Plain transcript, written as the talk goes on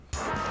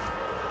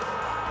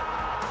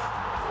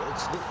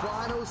the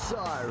final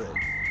siren.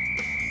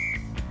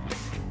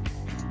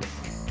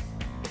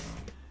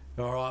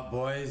 All right,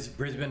 boys.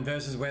 Brisbane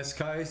versus West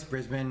Coast.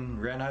 Brisbane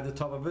ran over the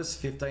top of us,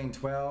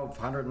 15-12,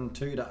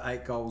 102 to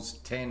 8 goals,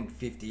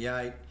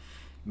 10-58.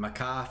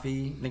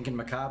 Lincoln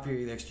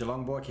McCarthy, the extra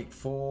long boy, kicked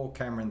 4,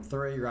 Cameron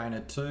 3,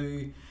 Rayner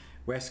 2.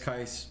 West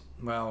Coast,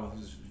 well, it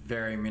was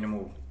very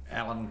minimal.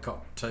 Allen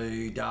got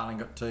 2, Darling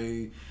got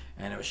 2,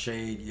 and it was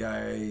Sheed,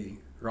 Yo,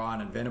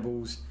 Ryan and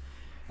Venables.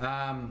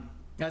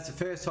 That's the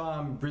first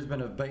time Brisbane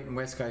have beaten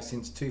West Coast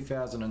since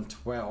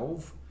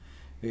 2012,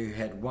 who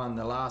had won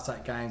the last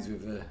 8 games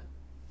with an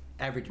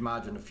average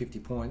margin of 50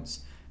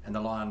 points, and the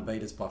Lion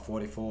beat us by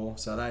 44.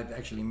 So they've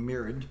actually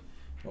mirrored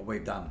what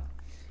we've done.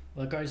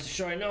 Well, it goes to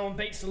show no one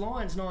beats the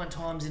Lions 9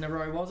 times in a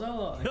row, was it?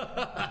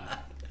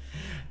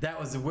 That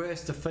was the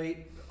worst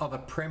defeat of a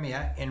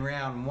Premier in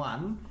round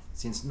 1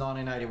 since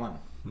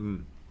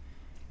 1981.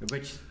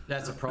 Which,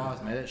 that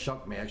surprised me. That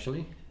shocked me,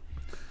 actually.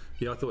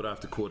 Yeah, I thought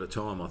after quarter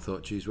time,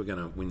 geez, we're going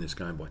to win this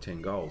game by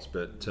 10 goals.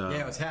 But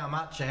it was how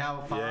much,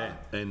 how far. Yeah,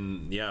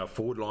 and our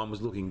forward line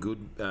was looking good.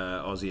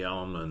 Ozzy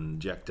Allen and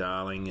Jack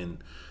Darling,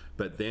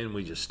 but then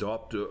we just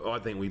stopped. I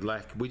think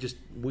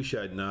we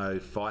showed no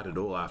fight at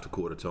all after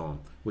quarter time.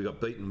 We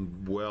got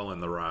beaten well in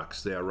the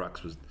rucks. Our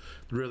rucks was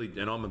really,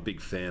 and I'm a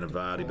big fan of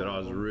Vardy, but I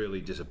was really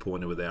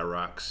disappointed with our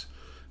rucks.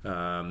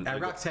 Our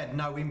rucks had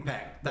no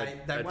impact.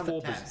 They won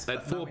the taps.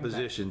 At 4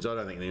 possessions, I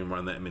don't think they even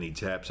run that many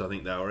taps. I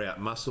think they were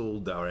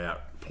out-muscled, they were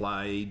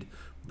out-played,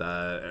 they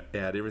were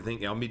out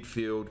everything. Our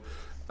midfield,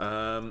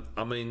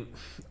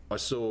 I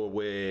saw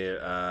where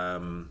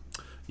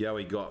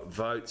Yowie got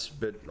votes,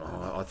 but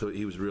I thought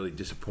he was really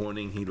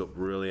disappointing. He looked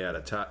really out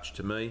of touch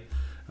to me.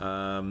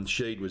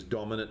 Sheed was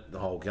dominant the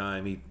whole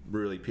game. He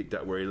really picked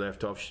up where he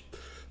left off.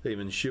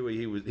 Even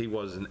Shuey, he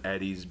wasn't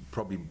at his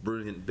probably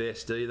brilliant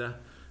best either,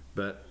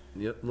 but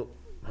yeah, look,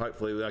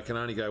 hopefully I can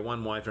only go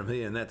one way from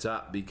here, and that's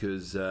up,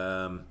 because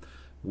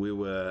we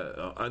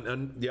were...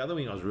 and the other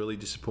thing I was really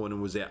disappointed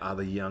was our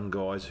other young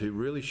guys who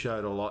really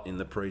showed a lot in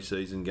the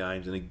pre-season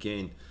games. And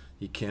again,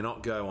 you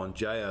cannot go on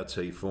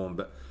JRT form,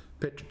 but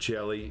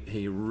Petruccelli,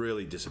 he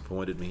really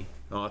disappointed me.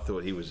 I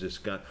thought he was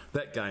just going...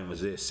 That game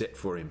was there set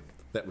for him.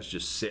 That was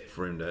just set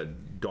for him to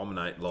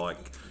dominate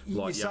like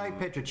you say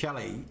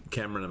Petruccelli,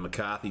 Cameron and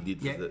McCarthy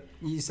did.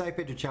 You say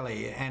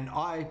Petruccelli, and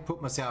I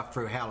put myself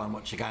through hell and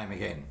watched the game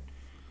again.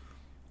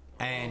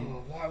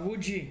 And why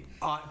would you?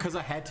 Because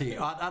I had to.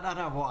 I don't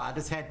know why. I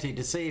just had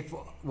to see if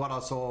what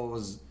I saw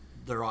was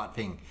the right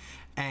thing.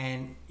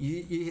 And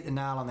you hit the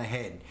nail on the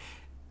head.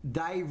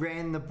 They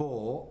ran the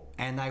ball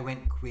and they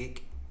went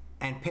quick,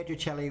 and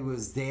Petruccelli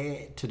was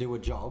there to do a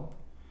job.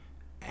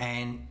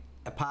 And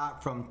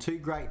apart from 2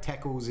 great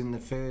tackles in the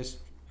first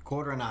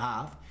quarter and a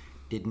half,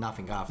 did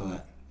nothing after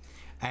that.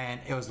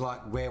 And it was like,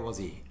 where was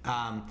he?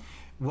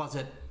 Was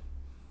it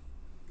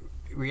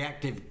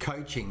reactive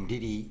coaching?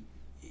 Did he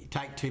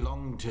take too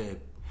long to...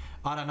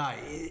 I don't know.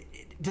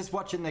 Just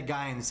watching the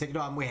game, the second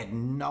time, we had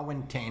no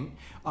intent.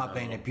 I've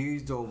been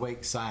abused all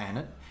week saying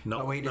it,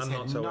 but we just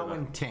had no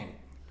intent.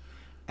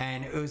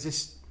 And it was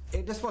just...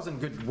 It just wasn't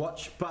good to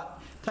watch,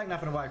 but take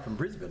nothing away from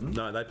Brisbane.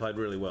 No, they played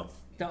really well.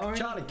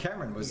 Charlie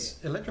Cameron was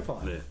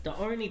electrifying. Yeah. The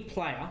only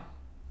player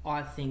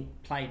I think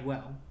played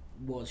well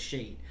was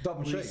Sheed.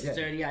 With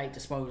 38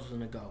 disposals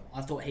and a goal.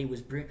 I thought he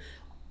was brilliant.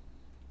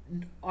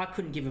 I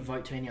couldn't give a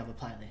vote to any other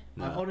player there.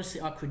 No.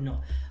 Honestly, I could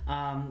not.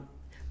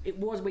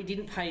 We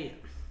didn't pay...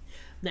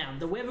 Now,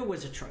 the weather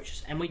was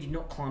atrocious and we did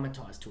not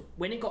climatise to it.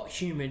 When it got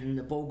humid and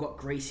the ball got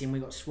greasy and we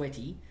got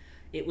sweaty,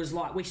 it was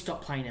like we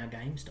stopped playing our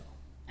game style.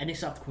 And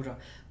this after quarter,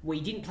 we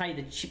didn't play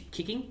the chip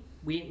kicking.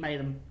 We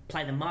didn't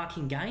play the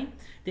marking game.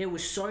 There were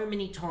so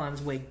many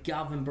times where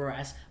Gov and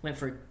Barras went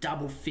for a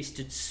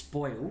double-fisted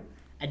spoil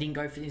and didn't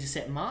go for the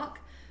intercept mark.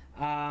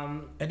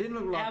 It didn't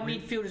look like... Our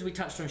midfielders, we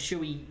touched on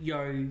Shuey,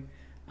 Yo,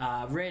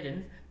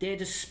 Redden, their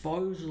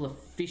disposal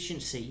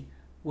efficiency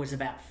was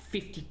about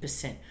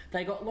 50%.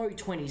 They got low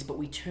 20s, but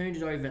we turned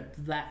it over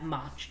that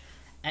much.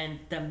 And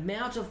the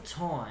amount of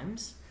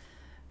times...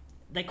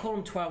 They call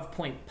them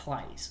 12-point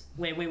plays,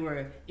 where we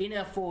were in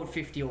our forward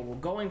 50 or we're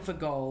going for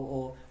goal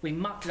or we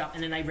mucked it up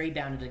and then they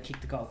rebounded and kicked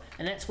the goal.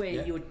 And that's where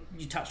you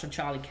touched on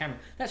Charlie Cameron.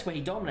 That's where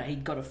he dominated.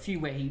 He'd got a few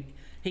where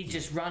he'd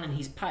just run in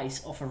his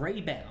pace off a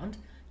rebound,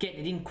 getting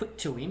it in quick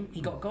to him, he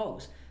got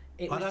goals.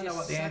 It was I don't know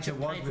what the answer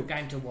was. Painful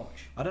game to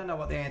watch. I don't know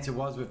what the answer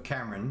was with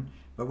Cameron,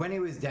 but when he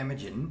was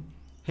damaging,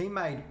 he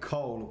made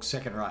Cole look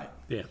second rate.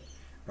 Yeah.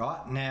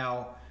 Right?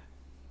 Now...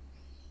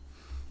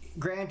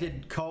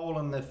 Granted, Cole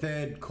in the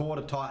third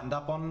quarter tightened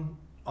up on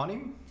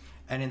him,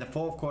 and in the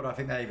fourth quarter I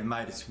think they even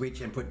made a switch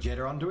and put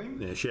Jetta onto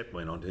him. Yeah, Shep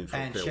went on to him for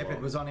and a fair Shepherd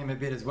while. was on him a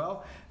bit as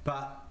well.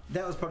 But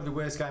that was probably the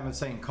worst game I've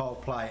seen Cole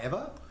play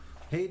ever.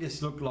 He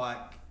just looked like,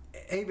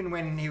 even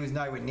when he was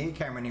nowhere near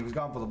Cameron, he was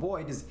going for the ball,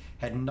 he just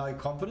had no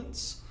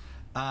confidence.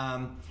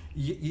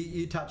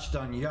 You touched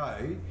on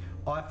Yo.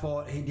 I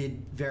thought he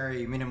did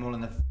very minimal in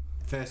the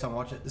first time I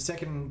watched it. The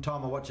second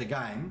time I watched the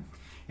game,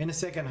 in the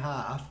second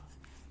half,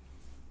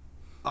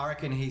 I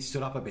reckon he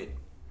stood up a bit.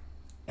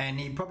 And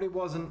he probably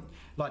wasn't...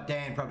 like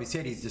Dan probably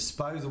said, his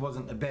disposal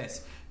wasn't the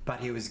best, but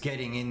he was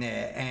getting in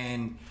there.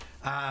 And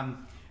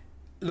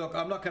look,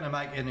 I'm not going to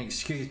make an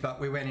excuse, but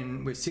we went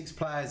in with 6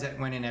 players that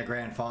went in our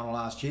grand final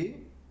last year.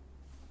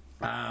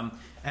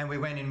 And we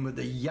went in with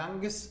the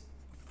youngest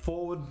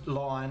forward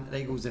line the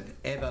Eagles have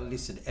ever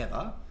listed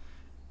ever,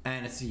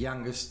 and it's the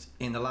youngest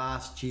in the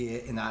last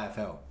year in the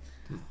AFL.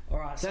 All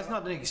right, That's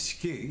not an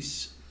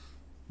excuse,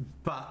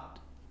 but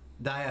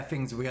they are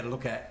things we got to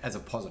look at as a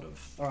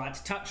positive. All right,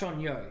 to touch on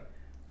Yo,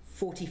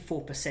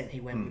 44% he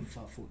went with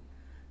 5 foot.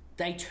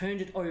 They turned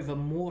it over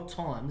more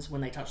times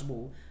when they touched the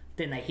ball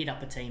than they hit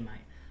up a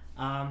teammate.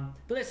 But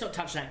let's not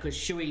touch that because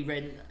Shuey,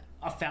 Redden,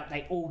 I felt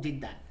they all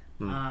did that.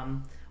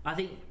 I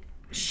think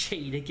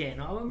Sheed, again,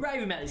 I'm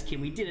raving about this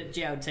kid. We did it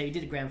at GLT,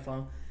 did a grand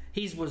final.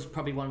 His was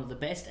probably one of the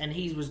best, and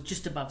he was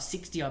just above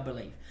 60, I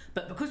believe.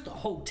 But because the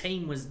whole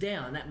team was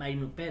down, that made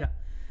him look better.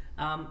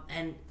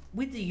 And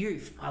with the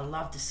youth, I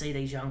love to see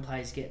these young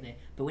players get there.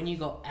 But when you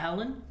got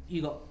Allen,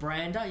 you got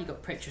Brander, you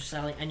got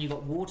Petroselli, and you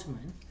got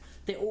Waterman,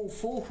 they're all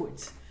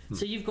forwards.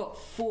 So you've got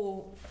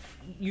 4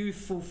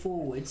 youthful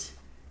forwards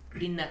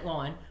in that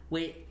line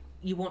where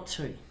you want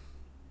to.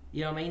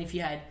 You know what I mean? If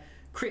you had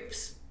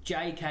Cripps,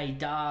 JK,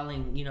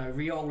 Darling,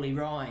 Rioli,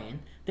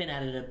 Ryan, then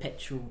added a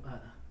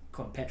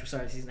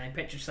Petroselli, his name,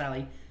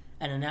 Petroselli,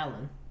 and an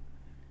Allen,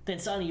 then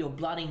suddenly you're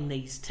blooding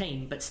these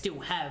teams, but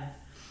still have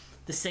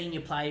the senior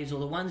players or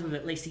the ones with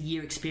at least a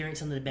year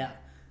experience under the belt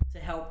to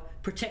help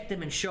protect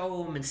them and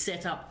show them and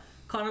set up,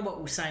 kind of what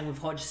we were saying with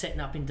Hodge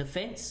setting up in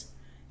defence.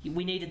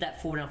 We needed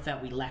that forward, and I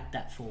felt we lacked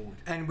that forward.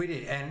 And we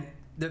did. And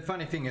the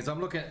funny thing is, I'm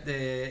looking at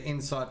the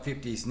inside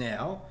 50s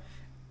now,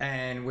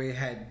 and we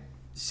had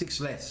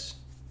 6 less,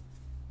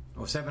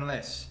 or 7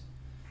 less.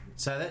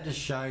 So that just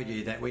showed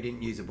you that we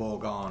didn't use the ball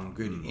going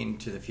good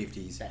into the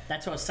 50s.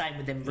 That's what I was saying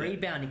with them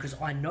rebounding,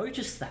 because I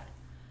noticed that.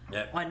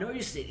 Yep. I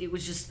noticed it. It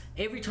was just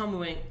every time we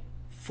went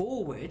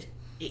forward,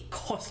 it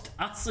cost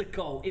us a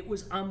goal. It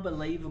was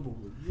unbelievable.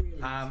 It really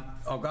was.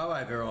 I'll go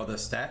over all the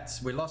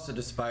stats. We lost the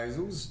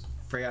disposals,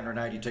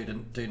 382 to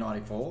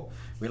 294.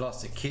 We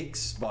lost the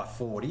kicks by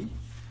 40.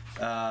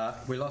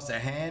 We lost our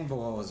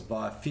handballs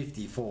by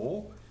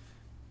 54.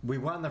 We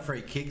won the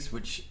free kicks,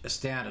 which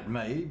astounded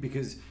me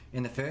because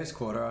in the first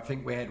quarter, I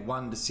think we had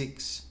 1 to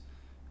 6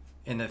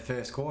 in the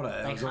first quarter.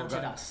 They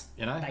hunted us.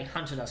 You know, they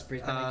hunted us,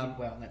 Brisbane. They did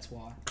well. That's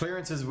why.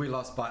 Clearances we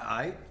lost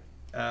by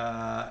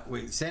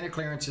 8. Centre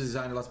clearances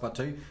only lost by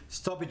 2.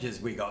 Stoppages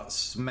we got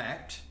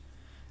smacked.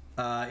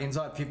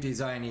 Inside 50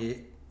 is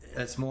only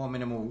a small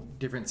minimal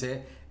difference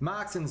there.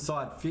 Marks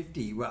inside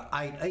 50 were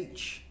 8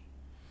 each.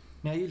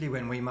 Now usually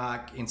when we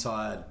mark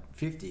inside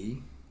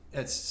 50,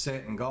 it's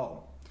certain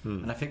goal.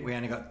 And I think we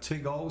only got 2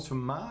 goals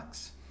from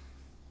marks,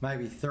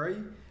 maybe 3.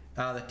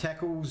 The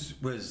tackles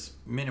was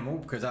minimal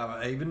because they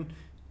were even.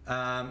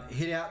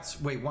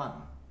 Hit-outs, we won.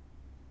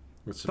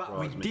 But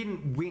we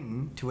didn't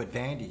win to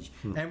advantage.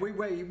 And we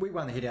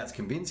won the hit-outs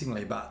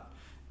convincingly, but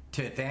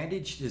to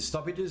advantage, the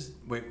stoppages,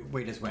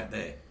 we just weren't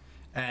there.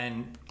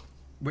 And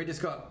we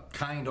just got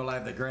caned all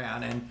over the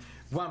ground. And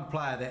one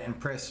player that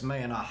impressed me,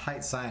 and I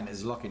hate saying it,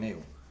 is Lockie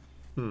Neal.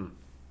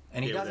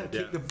 And he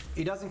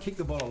doesn't kick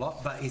the ball a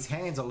lot, but his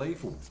hands are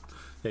lethal.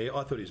 Yeah,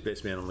 I thought he was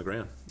best man on the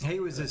ground. He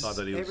was just I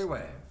thought he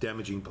everywhere. Was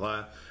damaging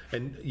player,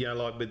 and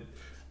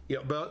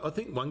but I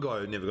think one guy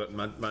who never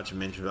got much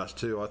mention of us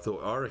too.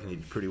 I reckon he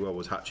did pretty well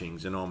was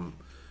Hutchings, and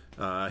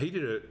he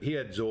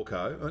had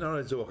Zorko. I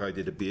know Zorko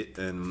did a bit,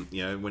 and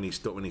when he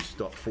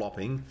stopped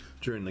flopping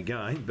during the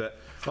game, but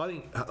I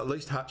think at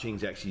least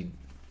Hutchings actually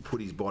put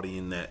his body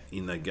in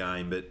the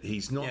game, but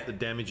he's not the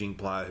damaging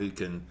player who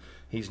can.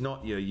 He's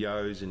not your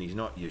Yos and he's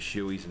not your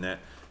Shoeys and that.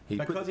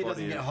 Because he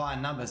doesn't get high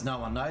numbers, no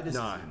one notices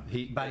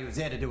him. But he was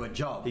there to do a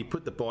job. He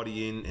put the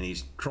body in and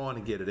he's trying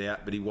to get it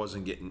out, but he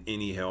wasn't getting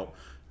any help.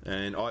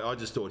 And I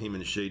just thought him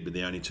and Sheed were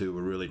the only two who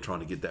were really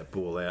trying to get that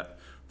ball out.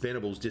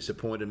 Venables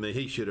disappointed me.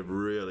 He should have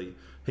really...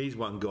 He's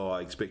one guy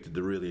I expected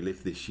to really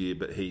lift this year,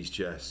 but he's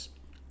just...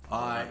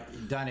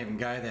 don't even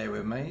go there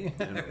with me.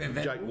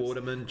 Jake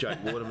Waterman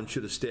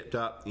should have stepped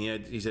up.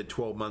 He's had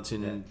 12 months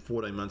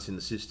 14 months in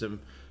the system.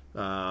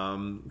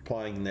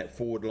 Playing in that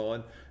forward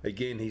line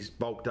again, he's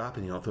bulked up,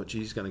 and I thought,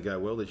 geez, he's going to go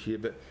well this year.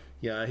 But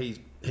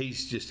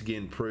he's just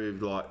again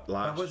proved like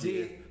last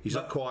year. He's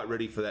not quite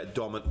ready for that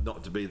dominant,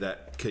 not to be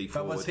that key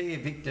forward. But was he a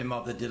victim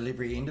of the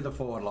delivery into the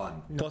forward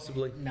line?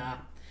 Possibly. Nah.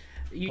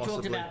 You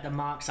talked about the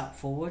marks up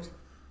forward.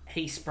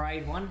 He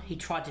sprayed one. He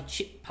tried to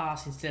chip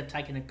pass instead of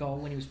taking a goal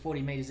when he was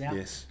 40 metres out.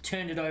 Yes.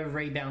 Turned it over,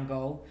 rebound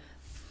goal.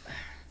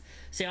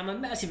 See, I'm a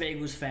massive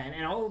Eagles fan,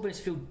 and I always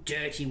feel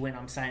dirty when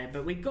I'm saying it,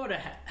 but we've got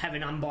to have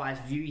an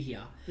unbiased view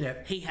here.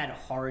 Yep. He had a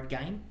horrid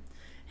game.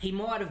 He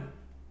might have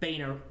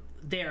been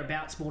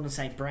thereabouts more than,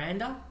 say,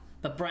 Brander,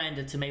 but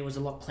Brander, to me, was a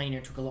lot cleaner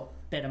and took a lot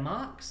better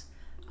marks.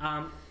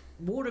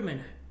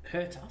 Waterman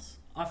hurt us.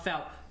 I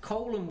felt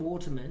Cole and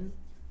Waterman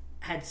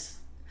had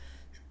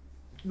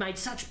made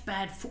such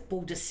bad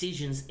football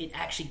decisions, it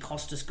actually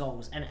cost us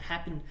goals, and it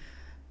happened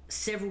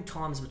several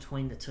times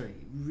between the two.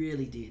 It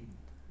really did.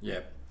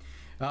 Yep.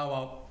 Oh,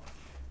 well,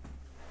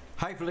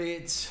 hopefully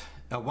it's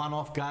a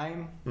one-off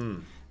game.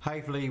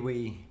 hopefully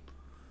we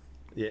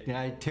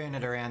turn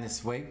it around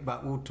this week,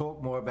 but we'll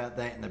talk more about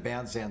that in the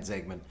Bounce Sound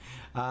segment.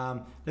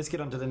 Let's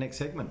get on to the next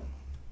segment.